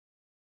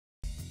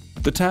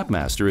The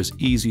Tapmaster is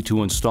easy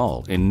to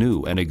install in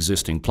new and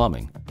existing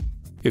plumbing.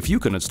 If you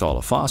can install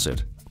a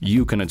faucet,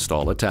 you can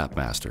install a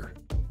Tapmaster.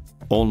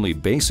 Only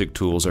basic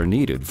tools are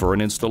needed for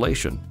an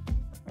installation.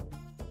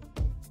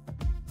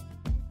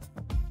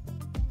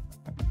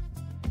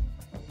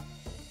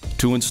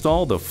 To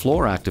install the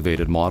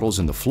floor-activated models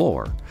in the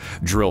floor,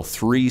 drill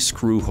 3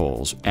 screw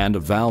holes and a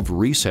valve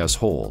recess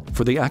hole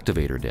for the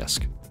activator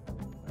disc.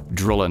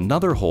 Drill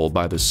another hole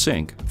by the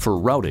sink for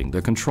routing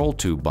the control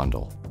tube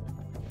bundle.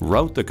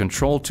 Route the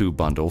control tube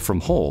bundle from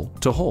hole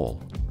to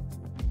hole.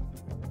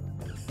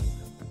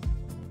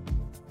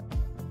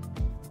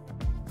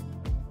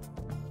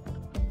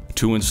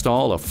 To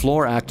install a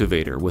floor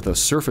activator with a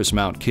surface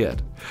mount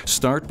kit,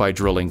 start by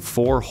drilling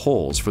 4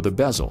 holes for the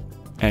bezel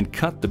and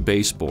cut the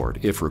baseboard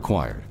if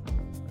required.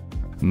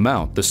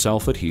 Mount the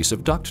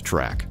self-adhesive duct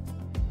track.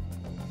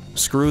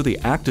 Screw the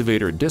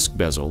activator disc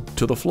bezel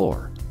to the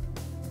floor.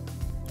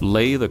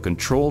 Lay the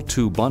control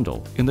tube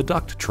bundle in the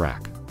duct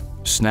track.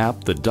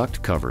 Snap the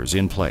duct covers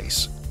in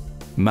place.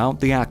 Mount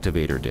the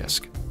activator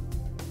disc.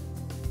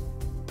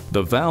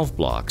 The valve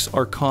blocks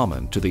are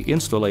common to the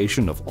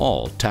installation of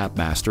all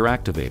Tapmaster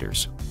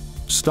activators.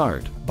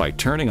 Start by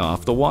turning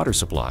off the water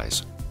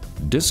supplies.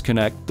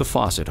 Disconnect the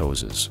faucet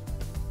hoses.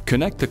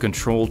 Connect the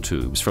control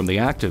tubes from the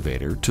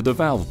activator to the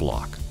valve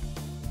block.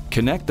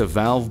 Connect the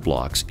valve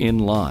blocks in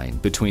line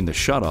between the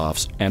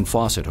shutoffs and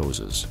faucet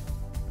hoses.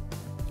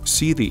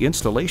 See the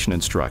installation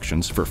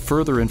instructions for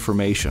further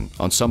information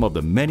on some of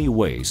the many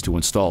ways to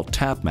install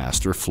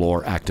Tapmaster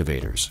floor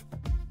activators.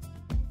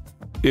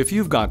 If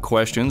you've got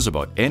questions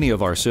about any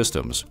of our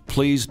systems,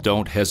 please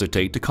don't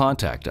hesitate to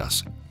contact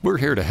us. We're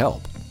here to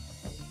help.